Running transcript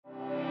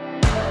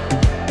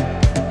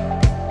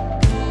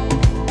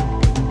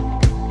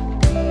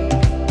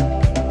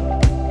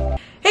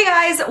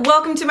guys,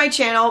 welcome to my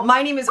channel.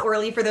 My name is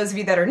Orly for those of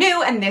you that are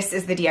new, and this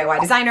is the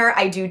DIY Designer.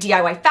 I do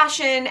DIY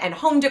fashion and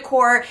home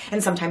decor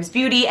and sometimes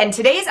beauty, and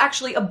today is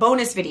actually a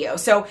bonus video.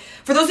 So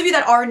for those of you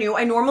that are new,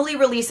 I normally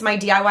release my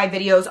DIY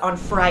videos on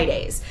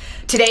Fridays.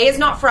 Today is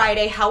not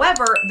Friday,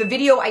 however, the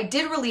video I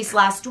did release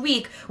last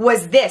week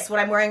was this, what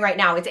I'm wearing right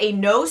now. It's a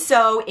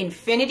no-sew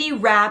infinity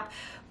wrap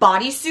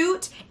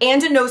bodysuit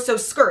and a no-sew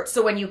skirt.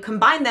 So when you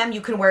combine them,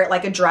 you can wear it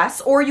like a dress,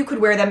 or you could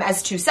wear them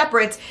as two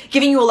separates,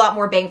 giving you a lot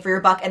more bang for your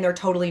buck, and they're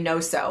totally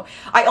no-sew.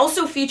 I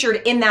also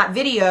featured in that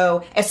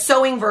video a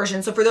sewing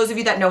version. So for those of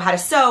you that know how to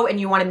sew and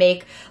you want to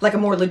make like a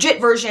more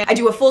legit version, I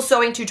do a full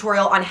sewing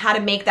tutorial on how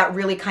to make that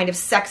really kind of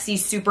sexy,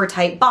 super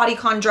tight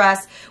bodycon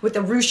dress with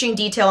the ruching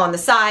detail on the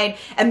side,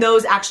 and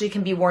those actually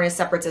can be worn as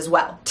separates as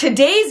well.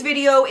 Today's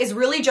video is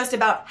really just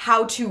about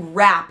how to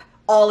wrap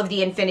all of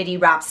the infinity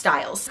wrap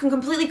styles. You can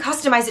completely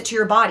customize it to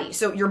your body.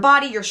 So your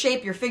body, your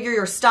shape, your figure,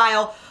 your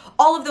style,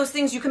 all of those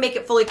things, you can make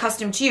it fully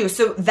custom to you.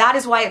 So that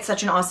is why it's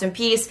such an awesome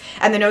piece.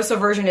 And the no-sew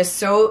version is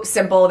so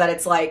simple that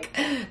it's like,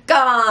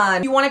 come on.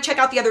 If you want to check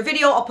out the other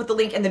video, I'll put the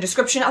link in the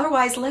description.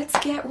 Otherwise, let's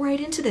get right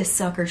into this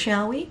sucker,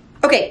 shall we?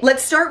 Okay,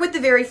 let's start with the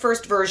very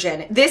first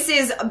version. This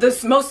is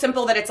the most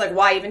simple that it's like,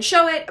 why even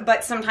show it?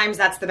 But sometimes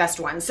that's the best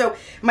one. So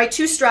my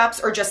two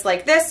straps are just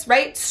like this,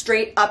 right?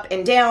 Straight up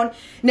and down.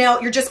 Now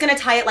you're just gonna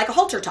tie it like a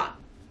halter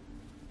top.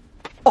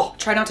 Oh,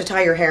 try not to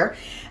tie your hair.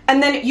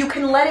 And then you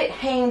can let it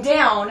hang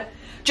down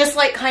just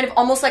like kind of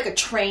almost like a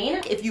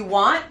train. If you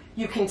want,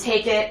 you can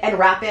take it and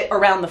wrap it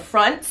around the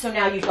front. So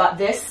now you've got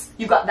this,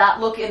 you've got that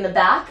look in the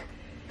back.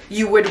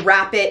 You would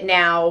wrap it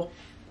now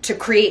to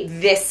create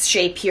this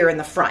shape here in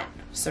the front.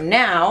 So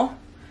now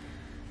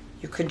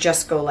you could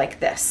just go like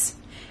this.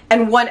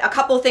 And a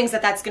couple of things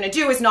that that's gonna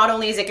do is not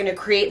only is it gonna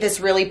create this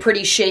really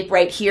pretty shape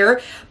right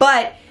here,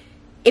 but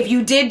if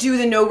you did do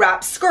the no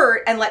wrap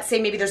skirt, and let's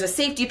say maybe there's a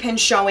safety pin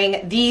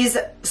showing, these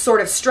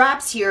sort of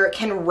straps here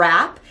can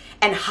wrap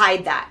and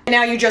hide that. And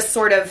now you just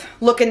sort of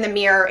look in the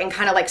mirror and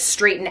kind of like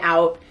straighten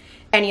out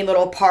any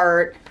little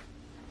part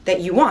that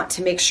you want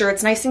to make sure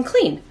it's nice and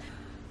clean.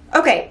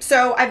 Okay,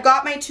 so I've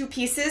got my two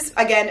pieces,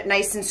 again,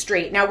 nice and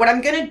straight. Now what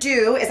I'm gonna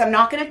do is I'm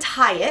not gonna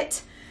tie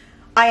it.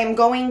 I am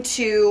going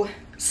to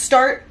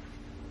start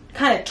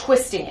kind of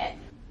twisting it.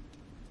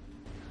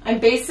 I'm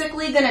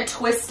basically gonna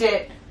twist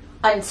it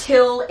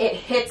until it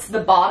hits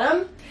the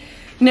bottom.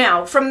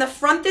 Now, from the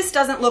front, this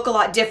doesn't look a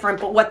lot different,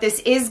 but what this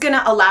is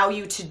gonna allow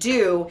you to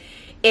do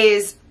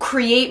is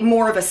create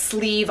more of a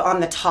sleeve on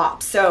the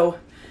top. So,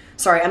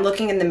 sorry, I'm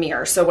looking in the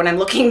mirror. So when I'm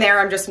looking there,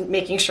 I'm just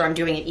making sure I'm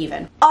doing it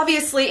even.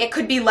 Obviously, it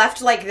could be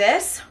left like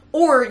this,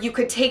 or you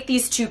could take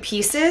these two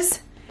pieces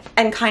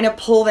and kind of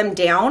pull them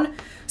down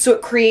so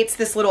it creates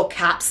this little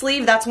cap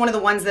sleeve. That's one of the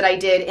ones that I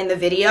did in the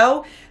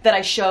video that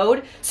I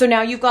showed. So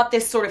now you've got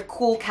this sort of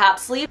cool cap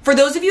sleeve. For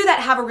those of you that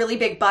have a really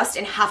big bust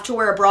and have to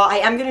wear a bra, I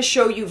am gonna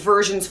show you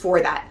versions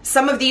for that.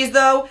 Some of these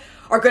though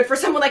are good for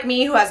someone like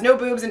me who has no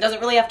boobs and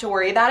doesn't really have to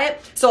worry about it.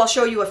 So I'll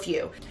show you a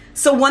few.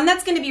 So one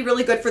that's gonna be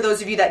really good for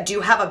those of you that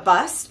do have a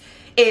bust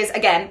is,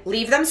 again,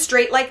 leave them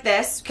straight like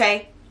this,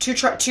 okay? Two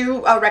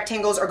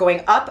rectangles are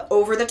going up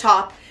over the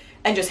top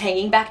and just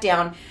hanging back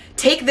down.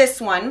 Take this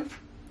one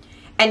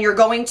and you're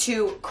going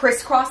to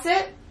crisscross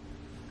it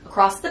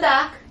across the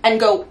back and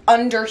go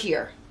under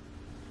here,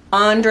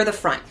 under the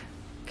front,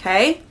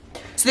 okay?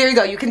 So there you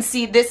go. You can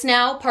see this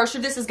now. Part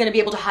of this is gonna be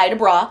able to hide a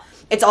bra.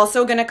 It's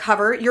also gonna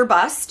cover your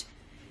bust.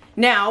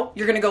 Now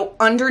you're gonna go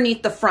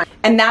underneath the front,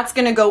 and that's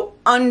gonna go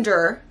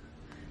under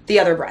the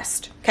other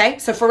breast, okay?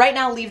 So for right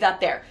now, leave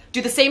that there.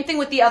 Do the same thing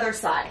with the other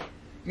side.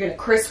 You're gonna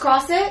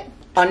crisscross it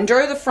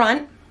under the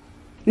front.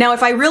 Now,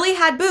 if I really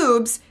had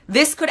boobs,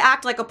 this could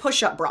act like a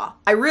push-up bra.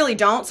 I really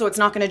don't, so it's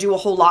not gonna do a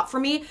whole lot for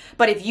me.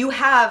 But if you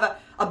have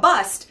a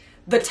bust,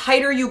 the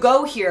tighter you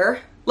go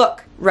here,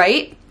 look,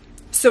 right?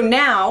 So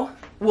now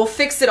we'll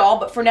fix it all,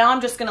 but for now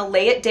I'm just gonna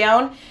lay it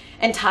down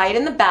and tie it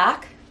in the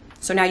back.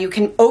 So now you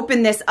can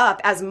open this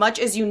up as much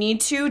as you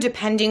need to,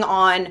 depending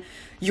on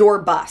your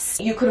bust.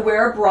 You could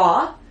wear a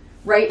bra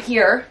right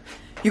here.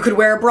 You could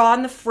wear a bra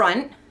in the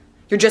front.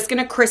 You're just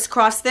gonna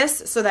crisscross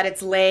this so that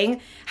it's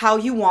laying how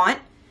you want.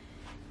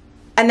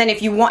 And then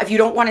if you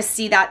don't want to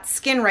see that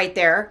skin right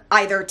there,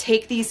 either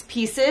take these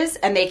pieces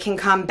and they can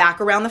come back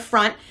around the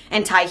front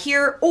and tie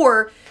here,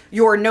 or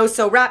your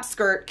no-sew wrap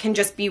skirt can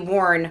just be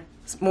worn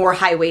more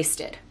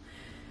high-waisted.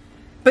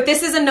 But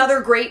this is another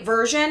great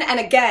version, and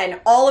again,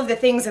 all of the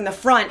things in the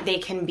front, they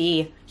can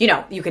be, you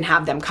know, you can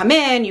have them come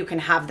in, you can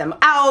have them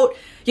out,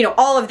 you know,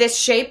 all of this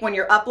shape when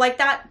you're up like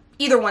that,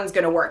 either one's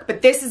gonna work.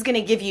 But this is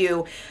gonna give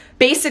you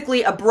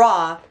basically a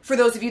bra for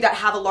those of you that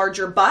have a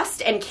larger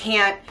bust and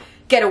can't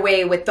get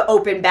away with the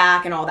open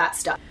back and all that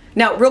stuff.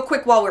 Now, real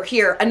quick while we're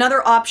here,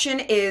 another option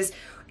is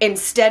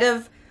instead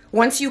of,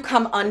 once you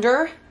come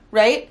under,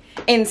 right,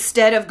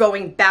 instead of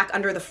going back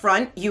under the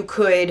front, you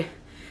could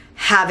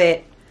have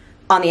it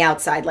on the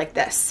outside like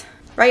this,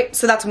 right?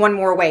 So that's one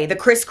more way. The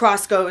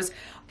crisscross goes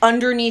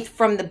underneath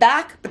from the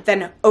back, but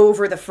then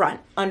over the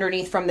front.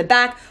 Underneath from the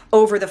back,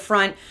 over the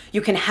front.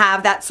 You can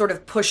have that sort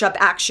of push-up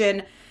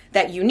action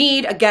that you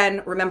need.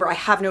 Again, remember, I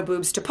have no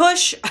boobs to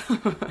push.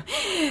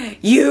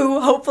 You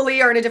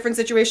hopefully are in a different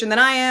situation than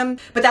I am,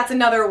 but that's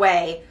another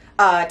way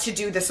to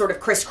do the sort of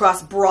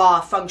crisscross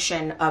bra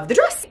function of the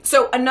dress.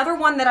 So another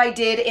one that I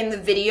did in the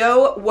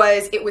video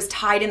was it was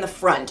tied in the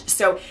front.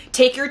 So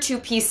take your two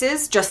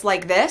pieces just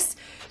like this.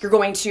 You're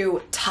going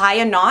to tie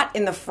a knot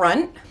in the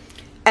front,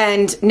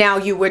 and now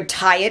you would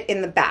tie it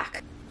in the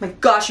back. My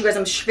gosh, you guys,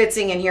 I'm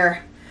schwitzing in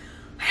here.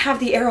 I have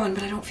the air on,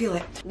 but I don't feel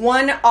it.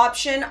 One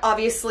option,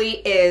 obviously,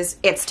 is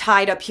it's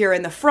tied up here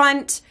in the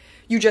front.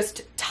 You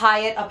just tie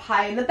it up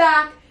high in the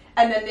back,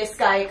 and then this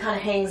guy kind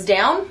of hangs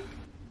down.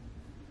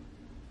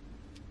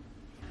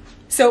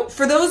 So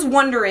for those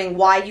wondering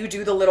why you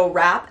do the little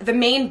wrap, the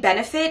main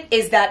benefit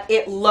is that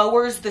it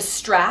lowers the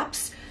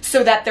straps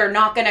so that they're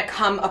not gonna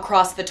come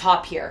across the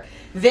top here.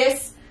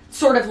 This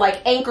sort of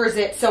like anchors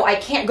it so I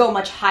can't go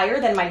much higher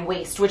than my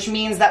waist, which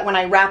means that when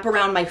I wrap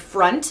around my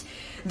front,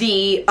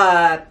 the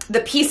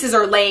pieces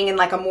are laying in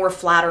like a more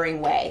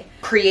flattering way.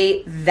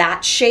 Create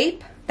that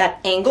shape, that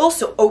angle,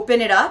 so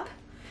open it up.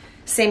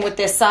 Same with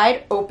this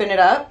side, open it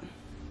up,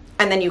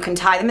 and then you can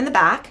tie them in the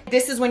back.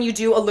 This is when you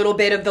do a little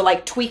bit of the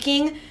like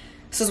tweaking.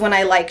 This is when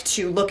I like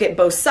to look at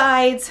both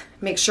sides,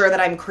 make sure that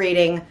I'm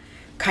creating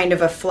kind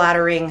of a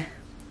flattering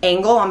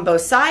angle on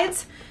both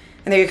sides.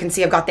 And there you can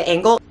see I've got the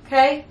angle,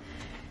 okay?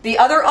 The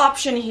other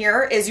option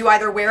here is you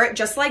either wear it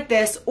just like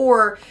this,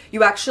 or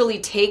you actually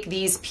take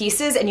these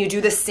pieces and you do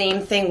the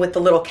same thing with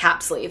the little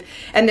cap sleeve.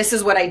 And this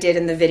is what I did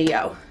in the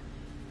video.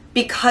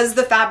 Because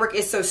the fabric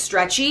is so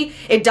stretchy,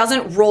 it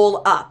doesn't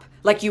roll up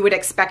like you would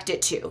expect it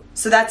to.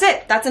 So that's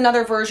it. That's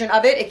another version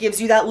of it. It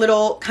gives you that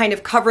little kind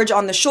of coverage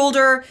on the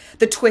shoulder,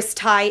 the twist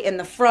tie in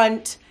the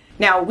front.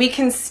 Now we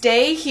can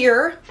stay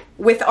here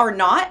with our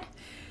knot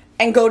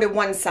and go to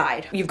one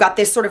side. You've got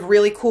this sort of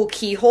really cool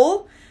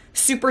keyhole,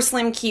 super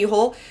slim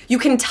keyhole. You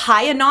can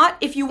tie a knot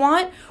if you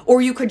want,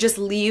 or you could just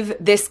leave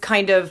this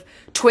kind of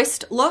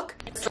twist look.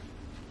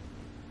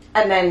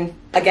 And then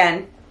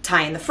again,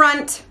 tie in the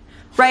front,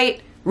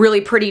 right? Really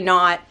pretty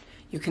knot.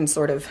 You can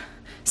sort of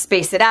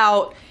space it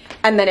out,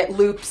 and then it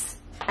loops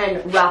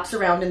and wraps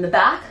around in the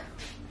back.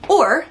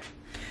 Or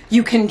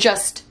you can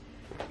just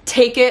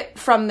take it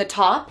from the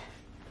top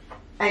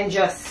and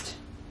just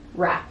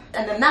wrap.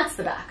 And then that's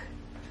the back.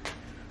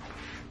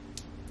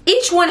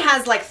 Each one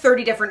has like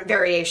 30 different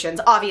variations,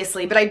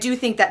 obviously, but I do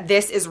think that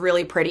this is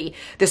really pretty,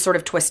 this sort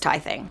of twist tie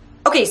thing.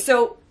 Okay,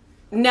 so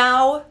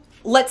now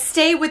let's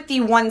stay with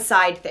the one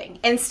side thing.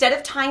 Instead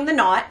of tying the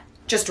knot,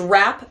 just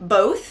wrap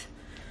both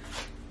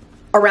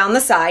around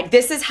the side.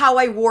 This is how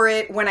I wore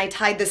it when I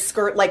tied the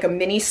skirt like a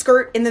mini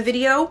skirt in the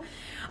video.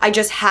 I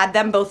just had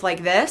them both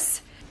like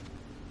this,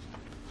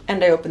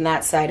 and I opened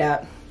that side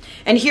up.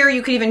 And here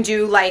you could even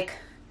do like,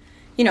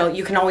 you know,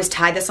 you can always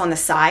tie this on the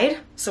side,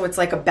 so it's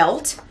like a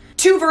belt.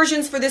 Two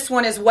versions for this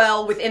one as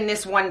well within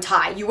this one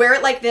tie. You wear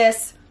it like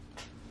this,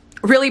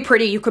 really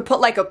pretty. You could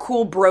put like a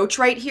cool brooch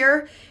right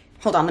here.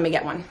 Hold on, let me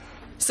get one.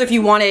 So if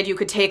you wanted, you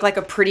could take like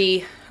a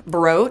pretty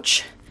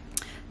brooch.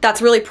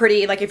 That's really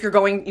pretty, like if you're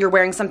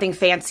wearing something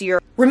fancier.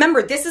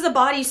 Remember, this is a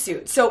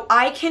bodysuit, so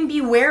I can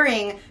be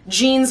wearing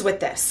jeans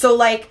with this. So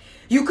like,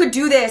 you could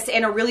do this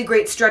in a really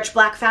great stretch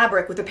black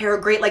fabric with a pair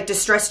of great like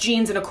distressed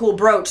jeans and a cool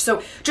brooch.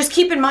 So just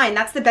keep in mind,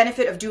 that's the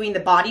benefit of doing the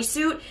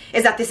bodysuit,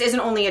 is that this isn't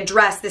only a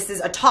dress, this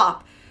is a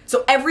top.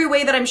 So every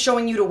way that I'm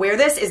showing you to wear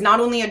this is not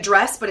only a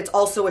dress, but it's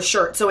also a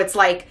shirt. So it's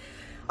like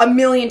a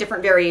million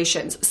different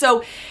variations.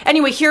 So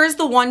anyway, here's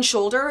the one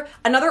shoulder.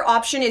 Another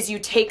option is you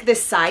take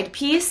this side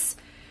piece.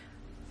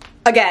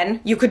 Again,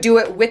 you could do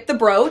it with the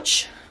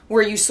brooch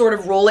where you sort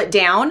of roll it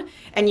down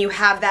and you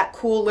have that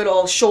cool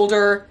little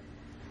shoulder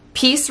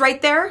piece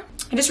right there.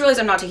 I just realized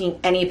I'm not taking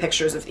any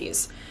pictures of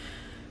these.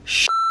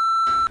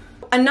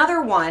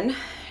 Another one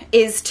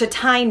is to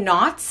tie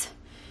knots,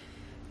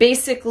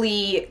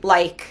 basically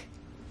like,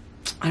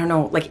 I don't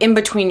know, like in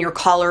between your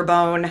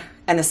collarbone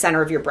and the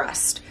center of your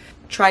breast.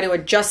 Try to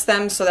adjust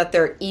them so that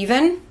they're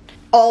even.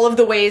 All of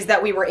the ways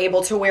that we were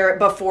able to wear it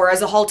before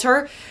as a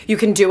halter, you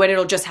can do it.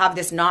 It'll just have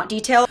this knot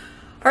detail.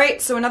 All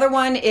right, so another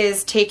one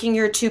is taking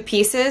your two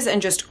pieces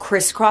and just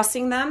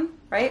crisscrossing them,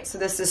 right? So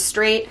this is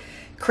straight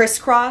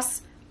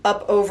crisscross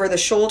up over the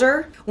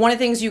shoulder. One of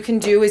the things you can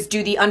do is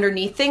do the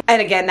underneath thing.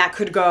 And again, that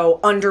could go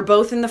under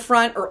both in the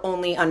front or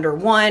only under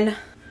one.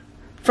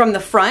 From the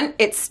front,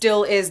 it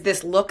still is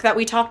this look that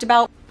we talked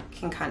about. You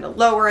can kind of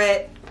lower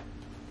it,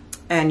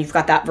 and you've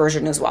got that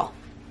version as well.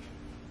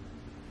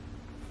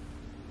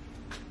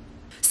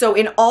 So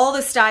in all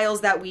the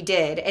styles that we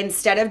did,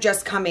 instead of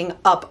just coming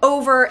up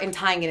over and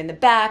tying it in the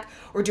back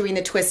or doing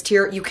the twist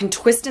here, you can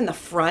twist in the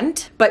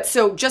front. But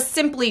so just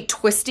simply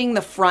twisting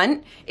the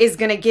front is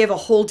gonna give a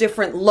whole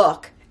different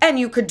look. And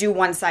you could do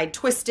one side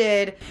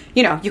twisted.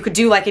 You know, you could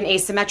do like an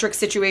asymmetric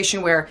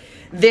situation where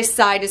this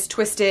side is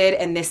twisted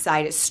and this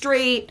side is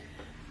straight.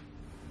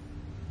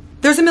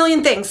 There's a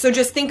million things. So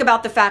just think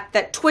about the fact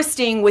that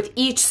twisting with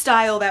each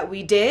style that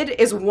we did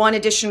is one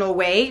additional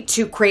way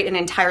to create an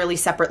entirely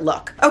separate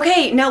look.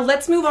 Okay, now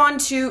let's move on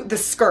to the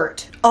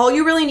skirt. All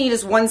you really need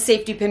is one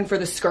safety pin for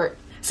the skirt.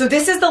 So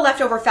this is the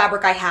leftover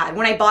fabric I had.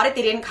 When I bought it,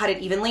 they didn't cut it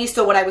evenly,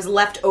 so what I was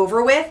left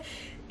over with,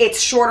 it's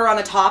shorter on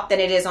the top than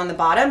it is on the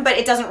bottom, but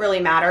it doesn't really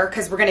matter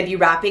because we're gonna be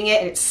wrapping it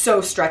and it's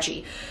so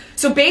stretchy.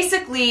 So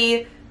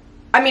basically,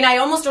 I mean, I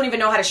almost don't even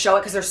know how to show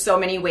it because there's so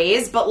many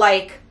ways, but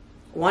like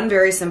one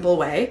very simple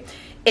way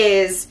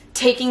is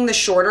taking the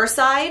shorter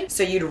side.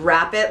 So you'd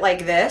wrap it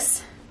like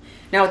this.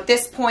 Now at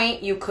this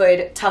point, you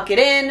could tuck it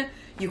in,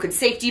 you could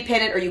safety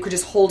pin it, or you could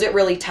just hold it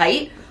really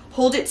tight.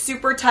 Hold it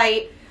super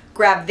tight,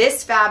 grab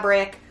this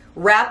fabric,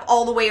 wrap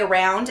all the way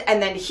around,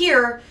 and then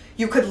here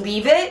you could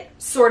leave it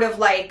sort of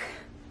like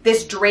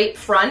this drape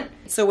front.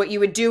 So what you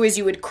would do is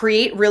you would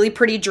create really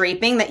pretty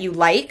draping that you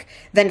like,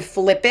 then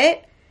flip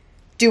it,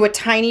 do a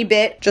tiny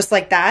bit just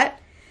like that.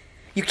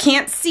 You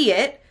can't see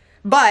it,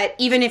 but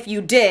even if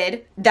you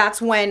did, that's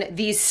when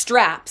these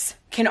straps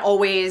can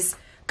always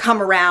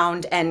come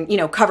around and, you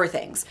know, cover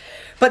things.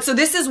 But so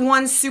this is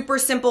one super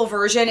simple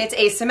version. It's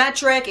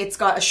asymmetric. It's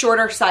got a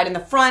shorter side in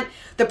the front,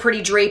 the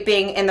pretty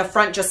draping in the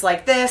front just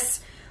like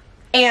this,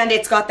 and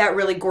it's got that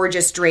really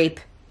gorgeous drape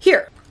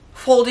here.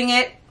 Folding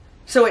it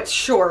so it's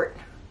short.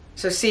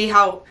 So see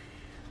how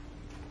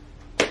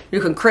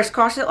you can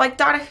crisscross it like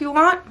that if you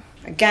want.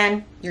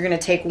 Again, you're gonna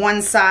take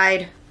one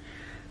side,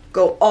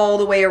 go all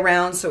the way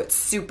around so it's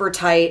super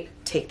tight,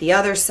 take the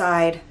other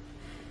side.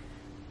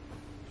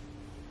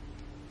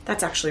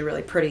 That's actually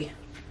really pretty.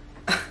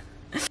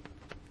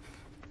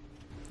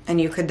 And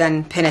you could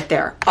then pin it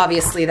there.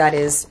 Obviously that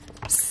is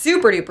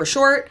super duper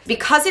short.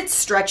 Because it's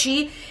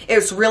stretchy,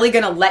 it's really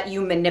gonna let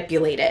you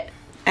manipulate it.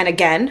 And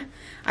again,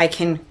 I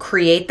can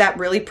create that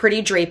really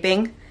pretty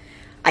draping.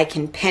 I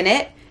can pin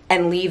it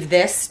and leave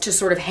this to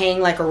sort of hang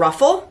like a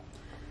ruffle.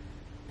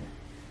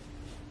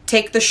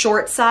 Take the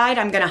short side.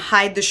 I'm gonna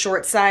hide the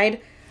short side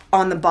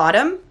on the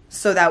bottom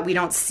so that we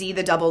don't see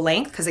the double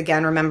length, because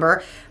again,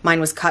 remember,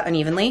 mine was cut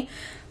unevenly.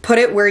 Put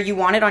it where you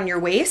want it on your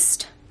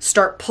waist.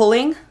 Start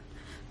pulling,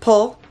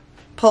 pull,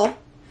 pull,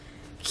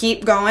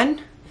 keep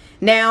going.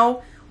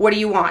 Now, what do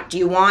you want? Do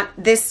you want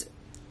this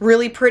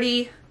really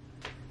pretty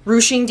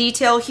ruching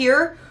detail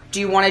here?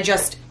 Do you want to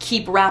just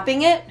keep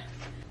wrapping it,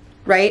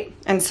 right?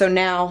 And so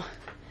now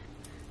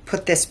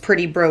put this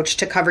pretty brooch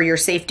to cover your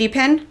safety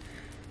pin,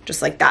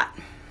 just like that.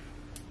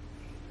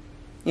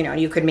 You know,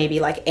 you could maybe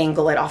like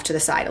angle it off to the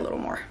side a little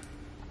more.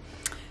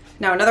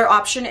 Now another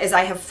option is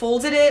I have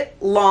folded it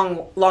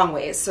long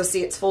ways. So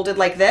see, it's folded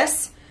like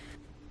this.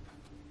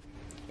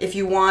 If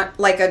you want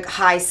like a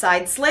high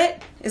side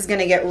slit, is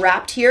gonna get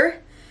wrapped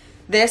here.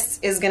 This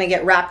is gonna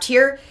get wrapped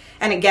here.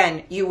 And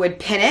again, you would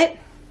pin it.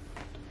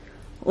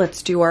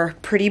 Let's do our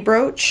pretty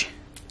brooch.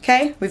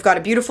 Okay, we've got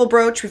a beautiful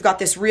brooch. We've got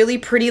this really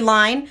pretty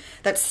line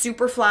that's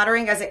super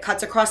flattering as it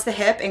cuts across the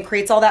hip and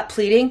creates all that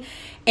pleating.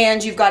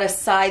 And you've got a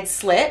side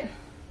slit.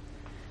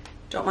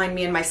 Don't mind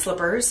me and my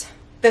slippers.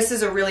 This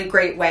is a really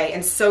great way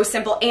and so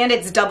simple, and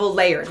it's double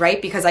layered,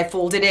 right? Because I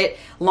folded it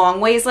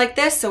long ways like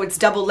this, so it's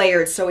double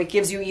layered, so it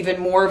gives you even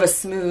more of a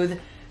smooth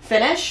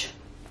finish.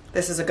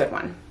 This is a good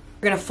one.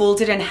 We're gonna fold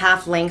it in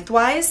half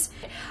lengthwise.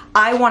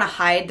 I wanna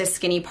hide the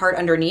skinny part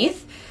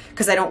underneath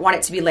because I don't want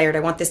it to be layered. I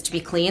want this to be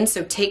clean.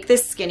 So take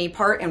this skinny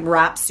part and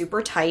wrap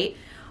super tight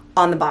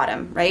on the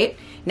bottom, right?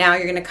 Now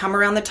you're gonna come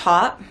around the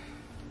top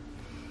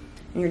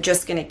and you're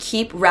just gonna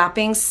keep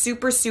wrapping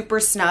super, super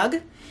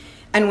snug.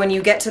 And when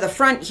you get to the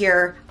front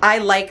here, I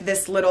like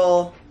this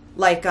little,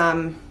 like,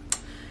 I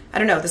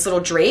don't know, this little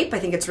drape. I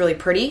think it's really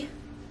pretty.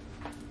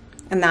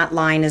 And that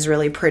line is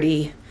really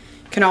pretty.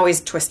 You can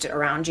always twist it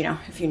around, you know,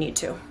 if you need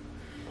to. And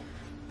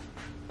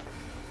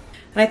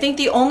I think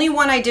the only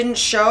one I didn't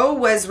show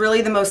was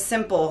really the most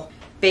simple,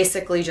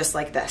 basically just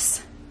like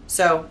this.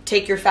 So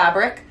take your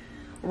fabric,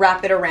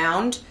 wrap it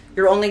around.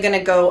 You're only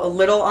gonna go a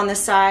little on the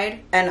side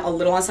and a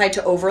little on the side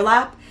to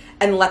overlap,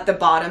 and let the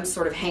bottom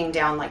sort of hang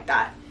down like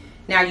that.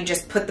 Now you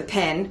just put the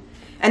pin,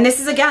 and this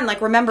is again,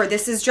 like remember,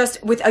 this is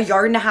just with 1.5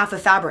 yards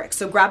of fabric.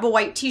 So grab a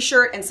white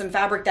t-shirt and some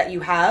fabric that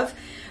you have.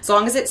 As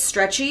long as it's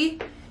stretchy,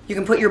 you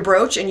can put your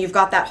brooch and you've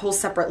got that whole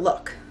separate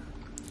look.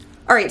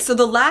 All right, so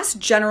the last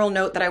general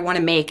note that I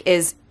wanna make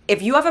is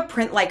if you have a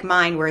print like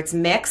mine where it's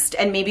mixed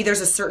and maybe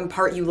there's a certain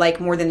part you like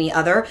more than the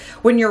other,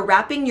 when you're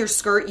wrapping your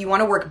skirt, you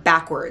wanna work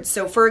backwards.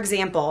 So for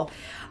example,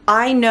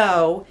 I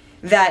know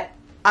that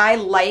I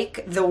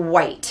like the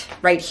white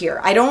right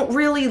here. I don't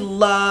really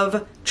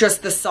love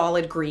just the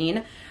solid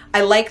green.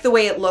 I like the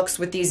way it looks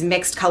with these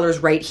mixed colors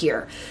right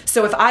here.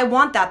 So if I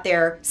want that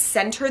there,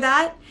 center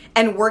that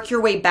and work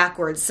your way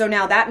backwards. So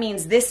now that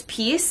means this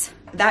piece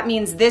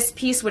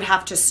would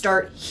have to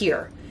start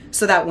here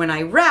so that when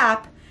I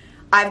wrap,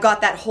 I've got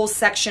that whole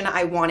section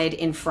I wanted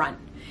in front.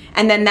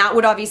 And then that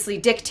would obviously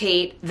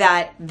dictate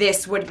that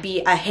this would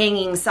be a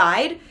hanging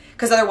side,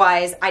 because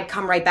otherwise I'd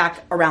come right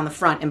back around the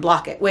front and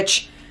block it,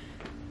 which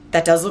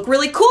that does look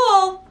really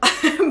cool,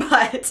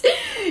 but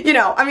you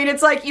know, I mean,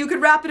 it's like you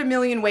could wrap it a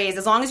million ways.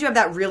 As long as you have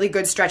that really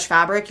good stretch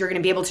fabric, you're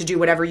gonna be able to do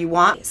whatever you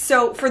want.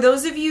 So for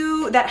those of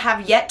you that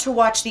have yet to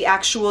watch the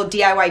actual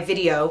DIY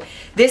video,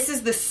 this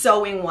is the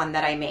sewing one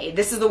that I made.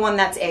 This is the one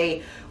that's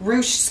a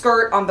ruche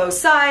skirt on both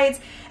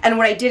sides. And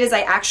what I did is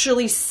I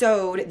actually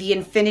sewed the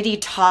infinity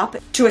top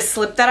to a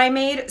slip that I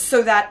made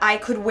so that I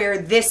could wear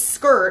this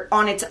skirt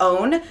on its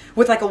own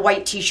with like a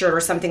white t-shirt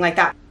or something like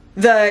that.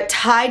 The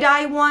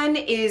tie-dye one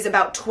is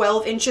about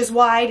 12 inches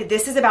wide.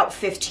 This is about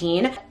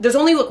 15. There's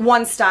only like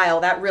one style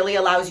that really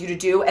allows you to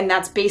do, and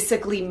that's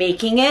basically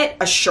making it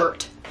a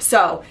shirt.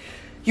 So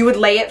you would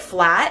lay it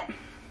flat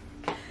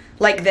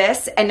like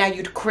this, and now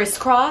you'd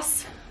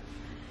crisscross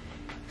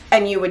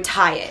and you would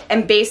tie it.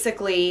 And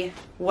basically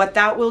what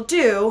that will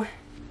do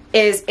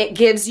is it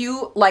gives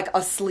you like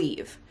a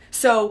sleeve.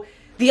 So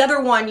the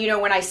other one, you know,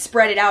 when I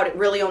spread it out, it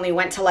really only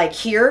went to like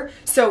here.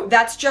 So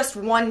that's just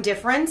one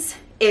difference,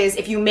 is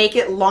if you make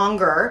it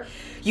longer,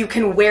 you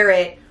can wear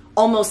it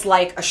almost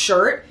like a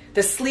shirt.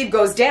 The sleeve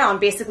goes down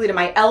basically to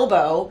my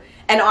elbow,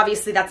 and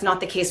obviously that's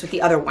not the case with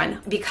the other one.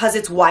 Because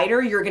it's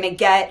wider, you're gonna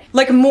get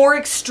like more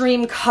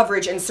extreme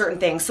coverage in certain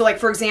things. So like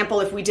for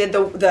example, if we did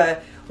the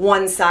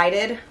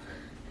one-sided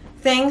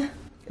thing,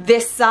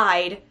 this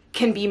side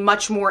can be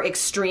much more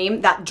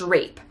extreme, that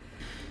drape.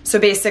 So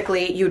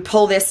basically you'd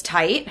pull this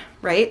tight,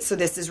 right? So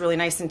this is really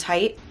nice and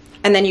tight.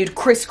 And then you'd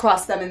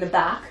crisscross them in the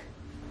back,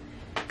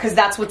 because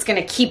that's what's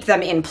gonna keep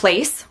them in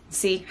place.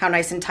 See how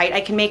nice and tight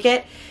I can make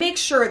it? Make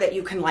sure that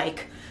you can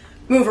like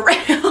move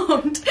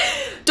around.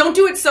 Don't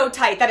do it so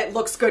tight that it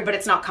looks good but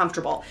it's not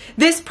comfortable.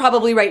 This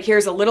probably right here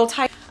is a little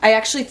tight. I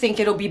actually think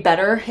it'll be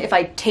better if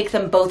I take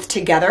them both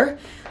together.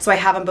 So I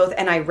have them both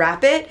and I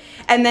wrap it.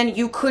 And then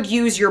you could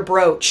use your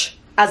brooch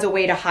as a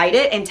way to hide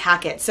it and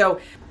tack it. So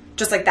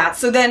just like that.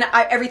 So then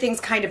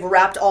everything's kind of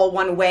wrapped all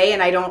one way,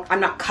 and I'm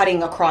not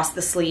cutting across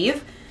the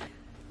sleeve.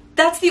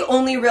 That's the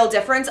only real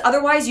difference.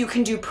 Otherwise, you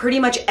can do pretty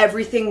much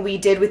everything we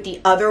did with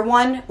the other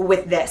one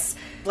with this.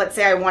 Let's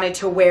say I wanted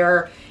to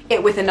wear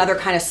it with another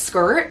kind of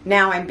skirt.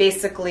 Now I'm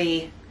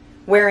basically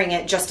wearing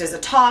it just as a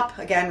top.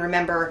 Again,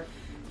 remember,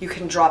 you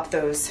can drop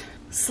those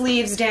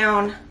sleeves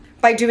down.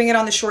 By doing it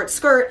on the short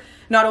skirt,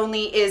 not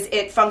only is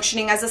it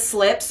functioning as a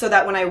slip so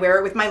that when I wear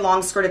it with my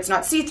long skirt, it's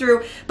not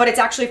see-through, but it's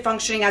actually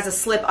functioning as a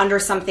slip under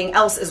something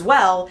else as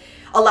well,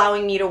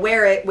 allowing me to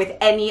wear it with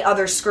any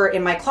other skirt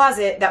in my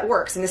closet that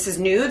works. And this is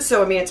nude,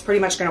 so I mean, it's pretty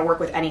much gonna work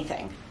with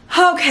anything.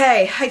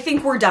 Okay, I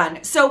think we're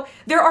done. So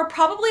there are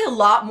probably a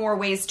lot more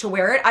ways to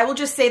wear it. I will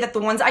just say that the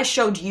ones I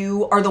showed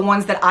you are the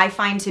ones that I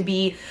find to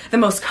be the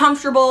most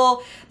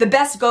comfortable, the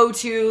best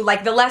go-to,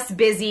 like the less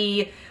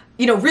busy,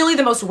 you know, really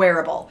the most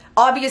wearable.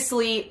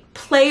 Obviously,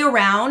 play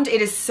around.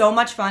 It is so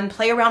much fun.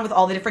 Play around with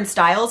all the different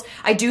styles.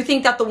 I do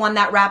think that the one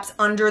that wraps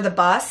under the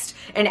bust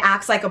and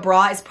acts like a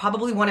bra is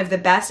probably one of the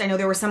best. I know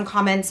there were some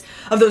comments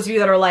of those of you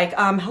that are like,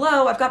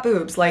 hello, I've got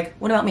boobs. Like,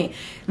 what about me?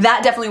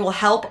 That definitely will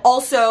help.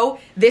 Also,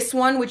 this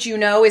one, which you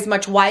know is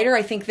much wider.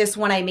 I think this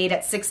one I made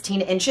at 16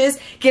 inches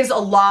gives a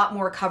lot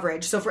more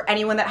coverage. So for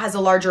anyone that has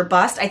a larger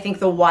bust, I think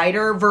the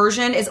wider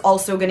version is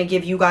also gonna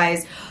give you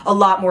guys a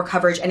lot more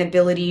coverage and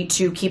ability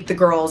to keep the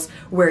girls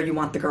where you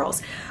want the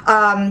girls.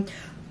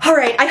 All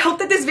right, I hope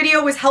that this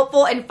video was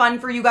helpful and fun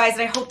for you guys,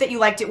 and I hope that you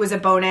liked it. Was a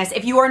bonus.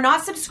 If you are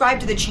not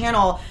subscribed to the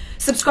channel,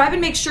 subscribe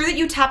and make sure that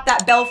you tap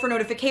that bell for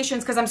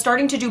notifications, because I'm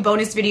starting to do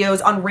bonus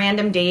videos on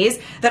random days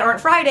that aren't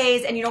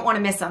Fridays, and you don't want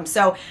to miss them.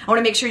 So I want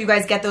to make sure you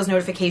guys get those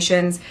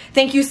notifications.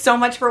 Thank you so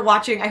much for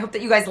watching. I hope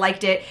that you guys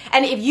liked it.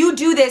 And if you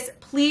do this,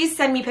 please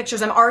send me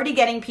pictures. I'm already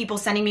getting people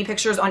sending me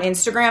pictures on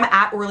Instagram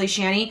at Orly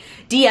Shani.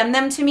 DM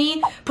them to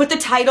me. Put the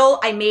title,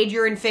 I made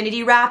your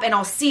infinity wrap, and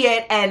I'll see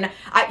it, and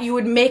you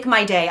would make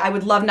my day. I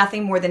would love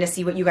nothing more than to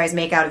see what you guys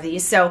make out of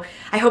these. So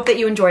I hope that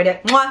you enjoyed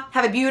it. Mwah!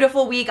 Have a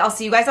beautiful week. I'll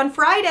see you guys on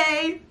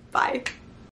Friday. Bye.